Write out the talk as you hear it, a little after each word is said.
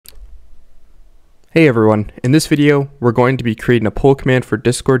Hey everyone, in this video we're going to be creating a poll command for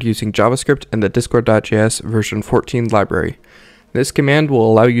Discord using JavaScript and the discord.js version 14 library. This command will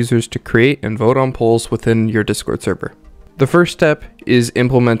allow users to create and vote on polls within your Discord server. The first step is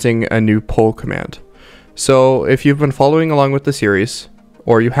implementing a new poll command. So if you've been following along with the series,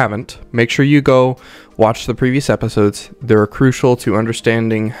 or you haven't, make sure you go watch the previous episodes. They're crucial to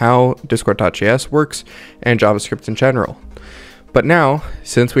understanding how discord.js works and JavaScript in general. But now,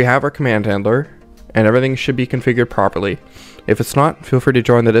 since we have our command handler, and everything should be configured properly. If it's not, feel free to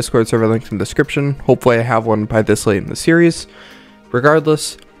join the Discord server link in the description. Hopefully I have one by this late in the series.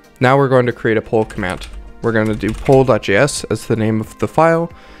 Regardless, now we're going to create a poll command. We're going to do poll.js as the name of the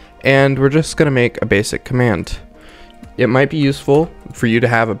file, and we're just going to make a basic command. It might be useful for you to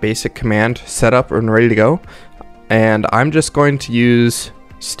have a basic command set up and ready to go, and I'm just going to use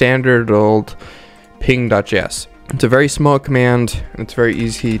standard old ping.js. It's a very small command, and it's very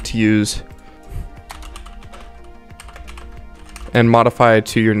easy to use and modify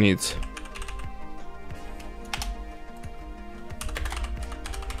to your needs.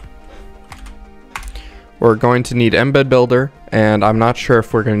 We're going to need embed builder, and I'm not sure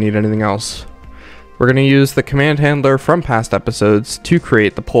if we're going to need anything else. We're going to use the command handler from past episodes to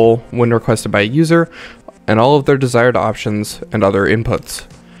create the poll when requested by a user and all of their desired options and other inputs.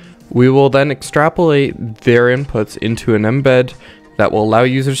 We will then extrapolate their inputs into an embed that will allow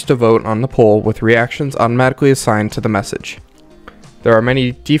users to vote on the poll with reactions automatically assigned to the message. There are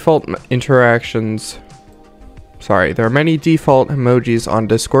many default emojis on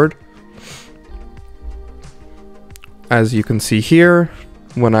Discord. As you can see here,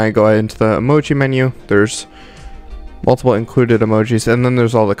 when I go into the emoji menu, there's multiple included emojis, and then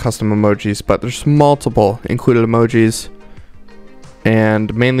there's all the custom emojis, but there's multiple included emojis,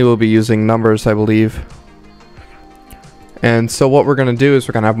 and mainly we'll be using numbers, I believe. And so what we're going to do is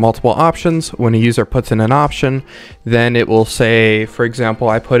we're going to have multiple options. When a user puts in an option, then it will say, for example,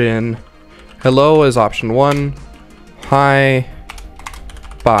 I put in hello as option 1, hi,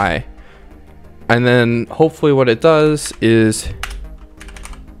 bye. And then hopefully what it does is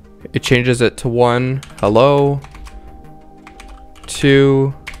it changes it to 1, hello,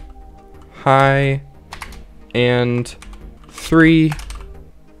 2, hi, and 3,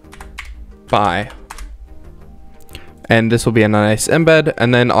 bye. And this will be a nice embed,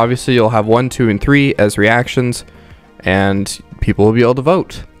 and then obviously you'll have 1, 2, and 3 as reactions, and people will be able to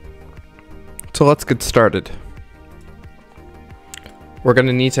vote. So let's get started. We're going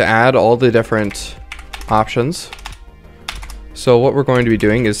to need to add all the different options. So what we're going to be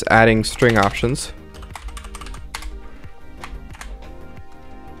doing is adding string options.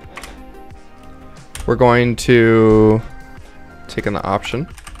 We're going to take in the option.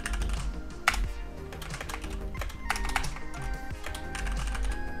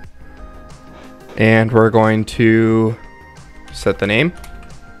 And we're going to set the name.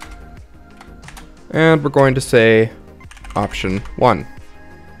 And we're going to say option 1.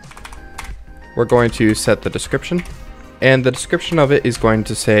 We're going to set the description. And the description of it is going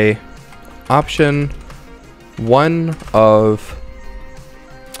to say option 1 of,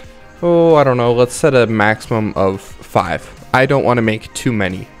 I don't know, let's set a maximum of 5. I don't want to make too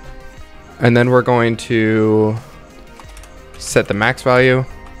many. And then we're going to set the max value.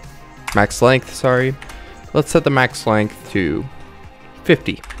 Max length, sorry. Let's set the max length to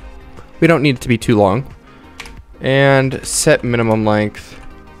 50. We don't need it to be too long. And set minimum length.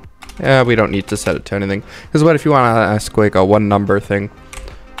 We don't need to set it to anything. Because what if you want to ask like a one number thing?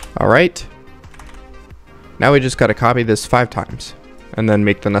 Alright. Now we just got to copy this 5 times. And then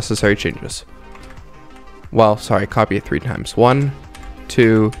make the necessary changes. Well, sorry, copy it 3 times. 1,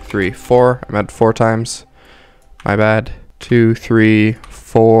 2, 3, 4. I meant 4 times. My bad. 2, 3,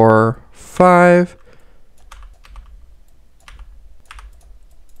 4, 5.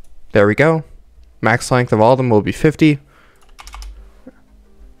 There we go. Max length of all of them will be 50.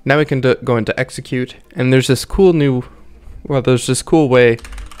 Now we can go into execute, and there's this cool way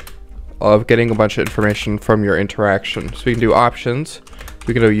of getting a bunch of information from your interaction. So we can do options,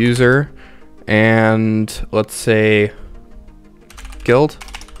 we can do user, and let's say guild.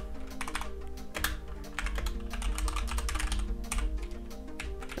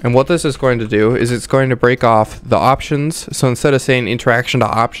 And what this is going to do is it's going to break off the options. So instead of saying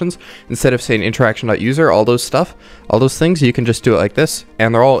interaction.options, instead of saying interaction.user, all those things, you can just do it like this,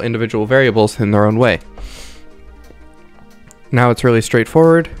 and they're all individual variables in their own way. Now it's really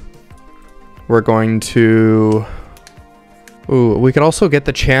straightforward. We're going to, we could also get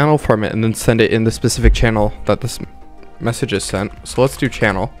the channel from it and then send it in the specific channel that this message is sent. So let's do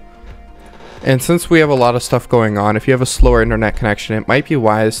channel. And since we have a lot of stuff going on, if you have a slower internet connection, it might be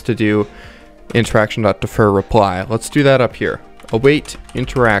wise to do interaction.defer reply. Let's do that up here. Await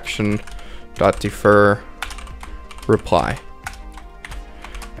interaction.defer reply.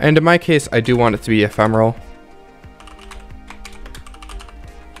 And in my case, I do want it to be ephemeral,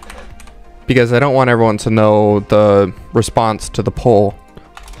 because I don't want everyone to know the response to the poll.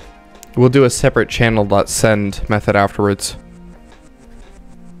 We'll do a separate channel.send method afterwards.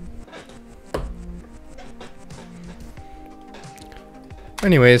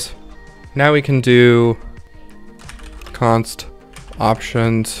 Anyways, now we can do const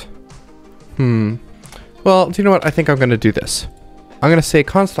options. Well, do you know what? I think I'm going to do this. I'm going to say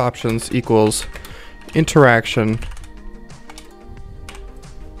const options equals interaction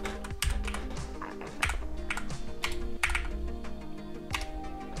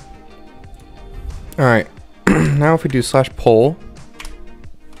Alright, now if we do slash poll,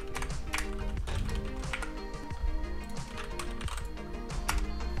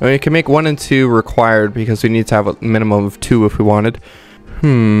 we can make 1 and 2 required because we need to have a minimum of 2 if we wanted.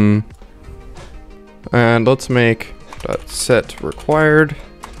 And let's make .set required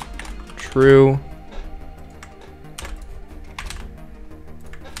true.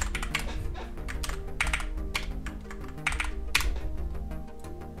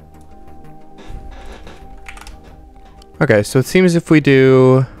 Okay, so it seems if we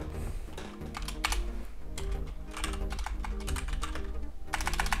do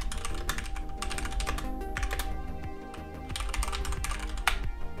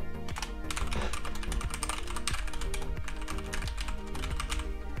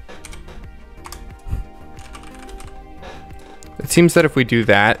that if we do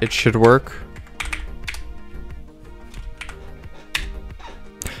that, it should work.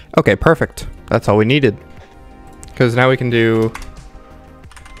 Okay, perfect. That's all we needed. Because now we can do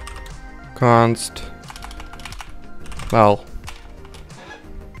const, well,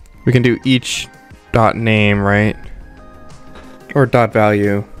 we can do each dot name, right? Or dot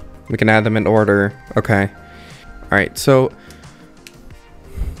value. We can add them in order. Okay. All right, so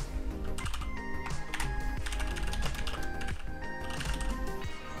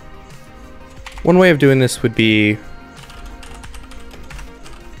one way of doing this would be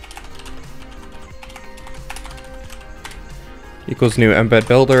equals new embed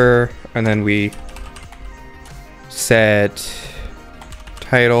builder, and then we set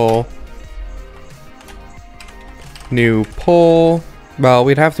title new poll. Well,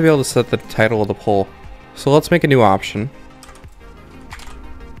 we'd have to be able to set the title of the poll. So let's make a new option.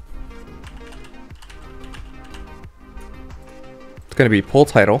 It's going to be poll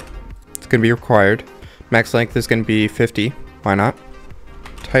title. It's going to be required. Max length is going to be 50. Why not?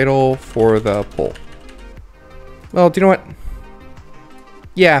 Title for the poll. Well, do you know what?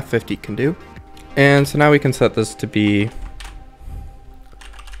 Yeah, 50 can do. And so now we can set this to be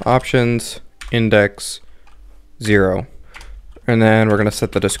options index 0. And then we're going to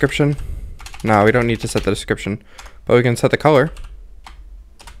set the description. No, we don't need to set the description, but we can set the color.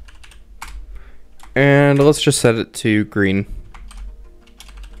 And let's just set it to green.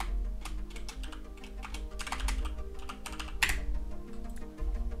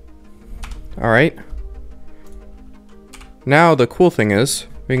 All right. Now the cool thing is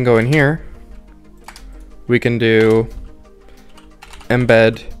we can go in here. We can do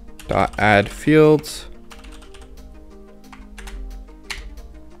embed.add fields.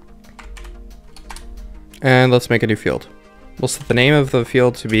 And let's make a new field. We'll set the name of the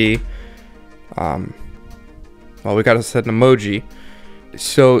field to be, well, we got to set an emoji.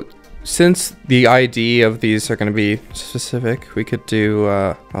 So since the ID of these are going to be specific, we could do,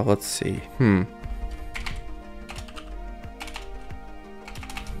 well, let's see.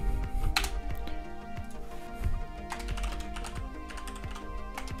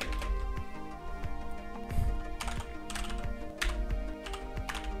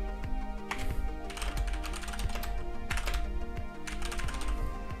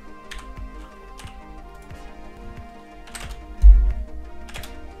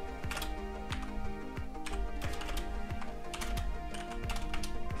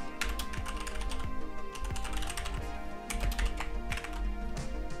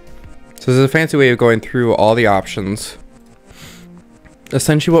 So this is a fancy way of going through all the options.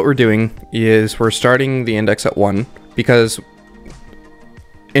 Essentially what we're doing is we're starting the index at 1 because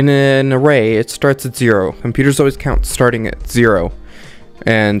in an array it starts at 0. Computers always count starting at 0.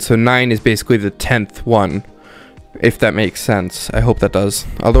 And so 9 is basically the 10th one, if that makes sense. I hope that does.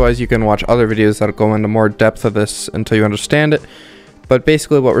 Otherwise you can watch other videos that'll go into more depth of this until you understand it. But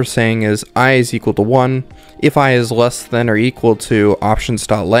basically what we're saying is I is equal to 1 if I is less than or equal to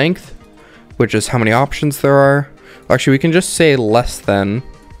options.length, which is how many options there are. Actually, we can just say less than,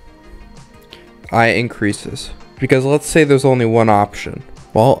 I increases. Because let's say there's only one option.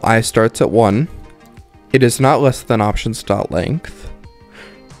 Well, I starts at 1. It is not less than options.length.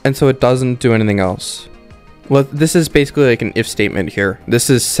 And so it doesn't do anything else. Well, this is basically like an if statement here. This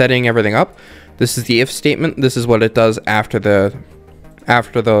is setting everything up. This is the if statement. This is what it does after the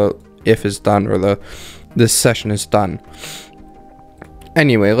if is done, or this session is done.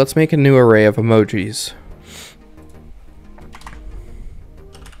 Anyway, let's make a new array of emojis.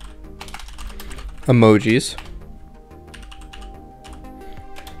 Emojis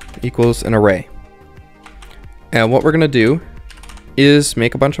equals an array. And what we're gonna do is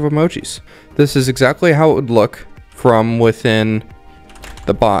make a bunch of emojis. This is exactly how it would look from within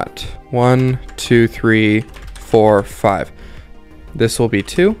the bot. 1, 2, 3, 4, 5. This will be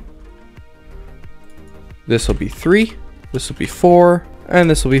 2. This will be 3. This will be 4. And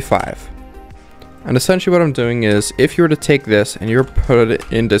this will be 5. And essentially what I'm doing is, if you were to take this and you were to put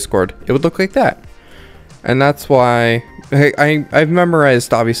it in Discord, it would look like that. And that's why I've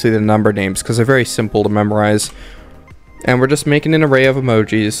memorized obviously the number names because they're very simple to memorize. And we're just making an array of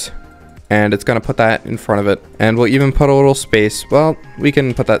emojis, and it's gonna put that in front of it. And we'll even put a little space. Well, we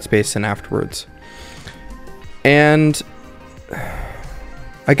can put that space in afterwards. And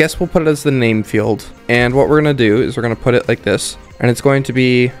I guess we'll put it as the name field. And what we're gonna do is we're gonna put it like this, and it's going to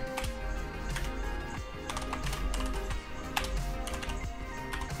be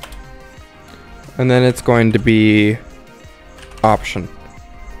and then it's going to be option.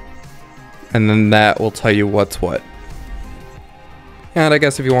 And then that will tell you what's what. And I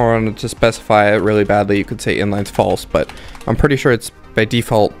guess if you wanted to specify it really badly, you could say inline's false, but I'm pretty sure it's by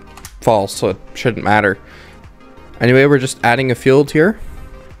default false, so it shouldn't matter. Anyway, we're just adding a field here.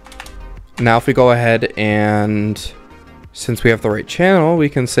 Now if we go ahead and, since we have the right channel, we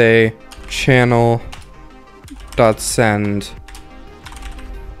can say channel.send,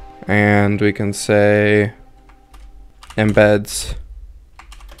 and we can say embed.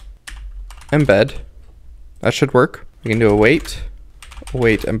 That should work. We can do a wait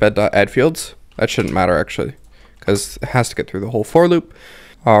embed.add fields. That shouldn't matter actually, because it has to get through the whole for loop.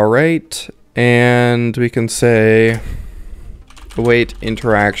 All right, and we can say await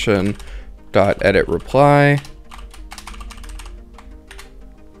interaction dot edit reply.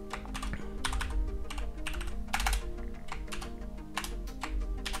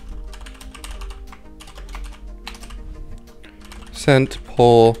 Sent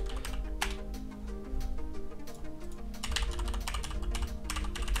poll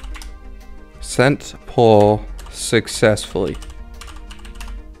successfully.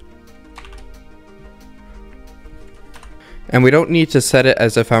 And we don't need to set it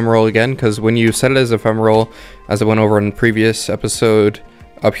as ephemeral again, because when you set it as ephemeral, as I went over in the previous episode,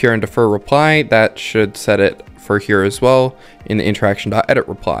 up here in defer reply, that should set it for here as well in the interaction.edit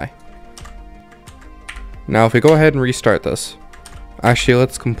reply. Now if we go ahead and restart this, actually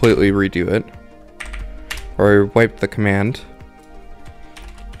let's completely redo it, or wipe the command.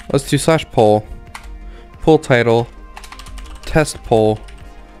 Let's do /poll, poll title, test poll,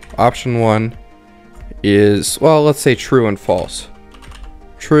 option 1 is, well, let's say true and false.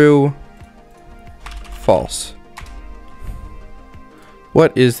 True, false.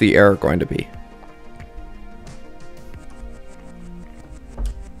 What is the error going to be?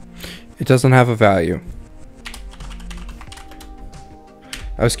 It doesn't have a value.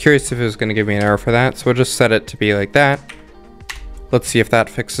 I was curious if it was going to give me an error for that, so we'll just set it to be like that. Let's see if that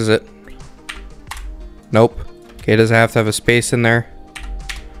fixes it. Nope. Okay, does it have to have a space in there?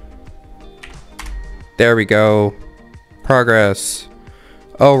 There we go. Progress.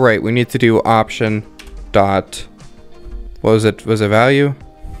 Oh, right. We need to do option dot, what was it? Was it value?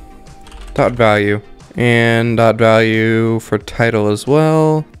 Dot value. And dot value for title as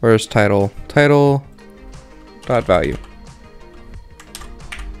well. Where's title? Title dot value.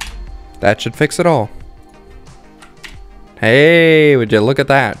 That should fix it all. Hey, would you look at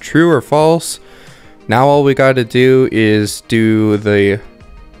that? True or false? Now all we got to do is do the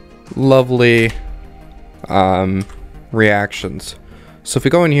lovely reactions. So if we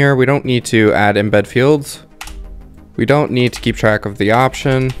go in here, we don't need to add embed fields. We don't need to keep track of the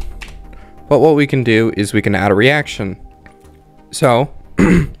option. But what we can do is we can add a reaction. So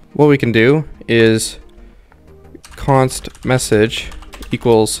what we can do is const message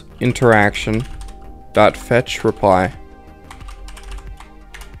equals interaction dot fetch reply.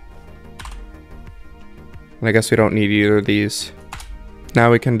 And I guess we don't need either of these.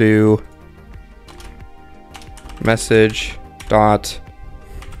 Now we can do message dot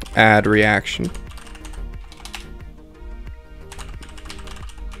add reaction.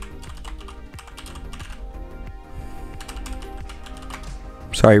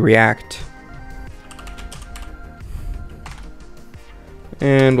 Sorry, react.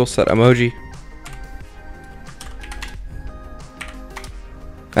 And we'll set emoji.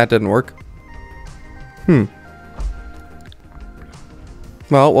 That didn't work.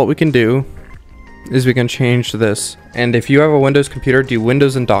 Well, what we can do is we can change this. And if you have a Windows computer, do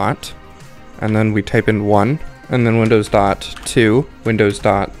Windows and dot. And then we type in 1. And then Windows dot 2, Windows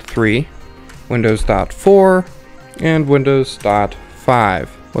dot 3, Windows dot 4, and Windows dot 5.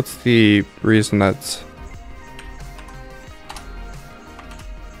 What's the reason that's...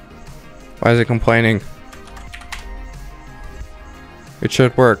 Why is it complaining? It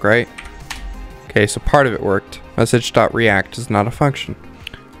should work, right? Okay, so part of it worked. Message.react is not a function.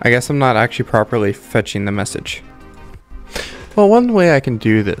 I guess I'm not actually properly fetching the message. Well, one way I can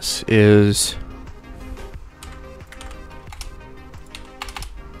do this is...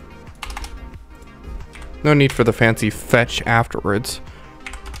 No need for the fancy fetch afterwards.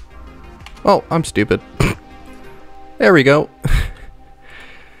 Oh, I'm stupid. There we go.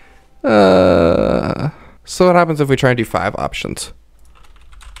 So what happens if we try and do 5 options?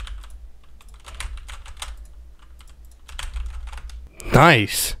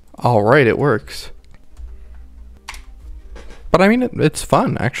 Nice. All right, it works. But I mean, it's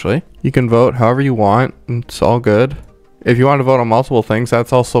fun, actually. You can vote however you want. It's all good. If you want to vote on multiple things,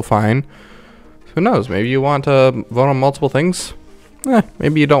 that's also fine. Who knows? Maybe you want to vote on multiple things.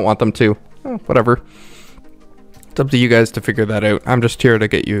 Maybe you don't want them to. Whatever. It's up to you guys to figure that out. I'm just here to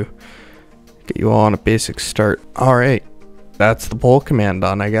get you all on a basic start. All right. That's the poll command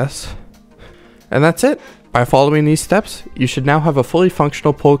done, I guess. And that's it. By following these steps, you should now have a fully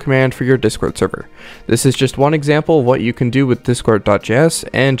functional poll command for your Discord server. This is just one example of what you can do with Discord.js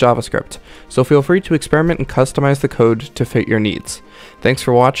and JavaScript, so feel free to experiment and customize the code to fit your needs. Thanks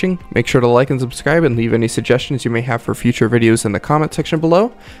for watching, make sure to like and subscribe and leave any suggestions you may have for future videos in the comment section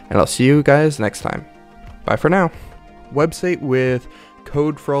below, and I'll see you guys next time. Bye for now. Website with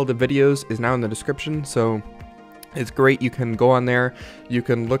code for all the videos is now in the description, so it's great. You can go on there, you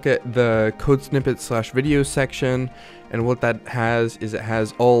can look at the code snippet / videos section, and what that has is it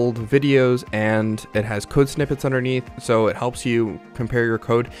has old videos and it has code snippets underneath, so it helps you compare your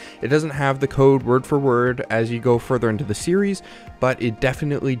code. It doesn't have the code word for word as you go further into the series, but it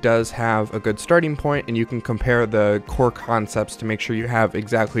definitely does have a good starting point, and you can compare the core concepts to make sure you have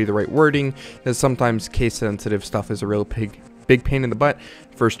exactly the right wording, because sometimes case sensitive stuff is a real big pain in the butt.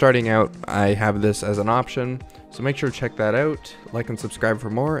 For starting out, I have this as an option, so make sure to check that out, like and subscribe for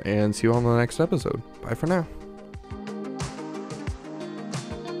more, and see you on the next episode. Bye for now.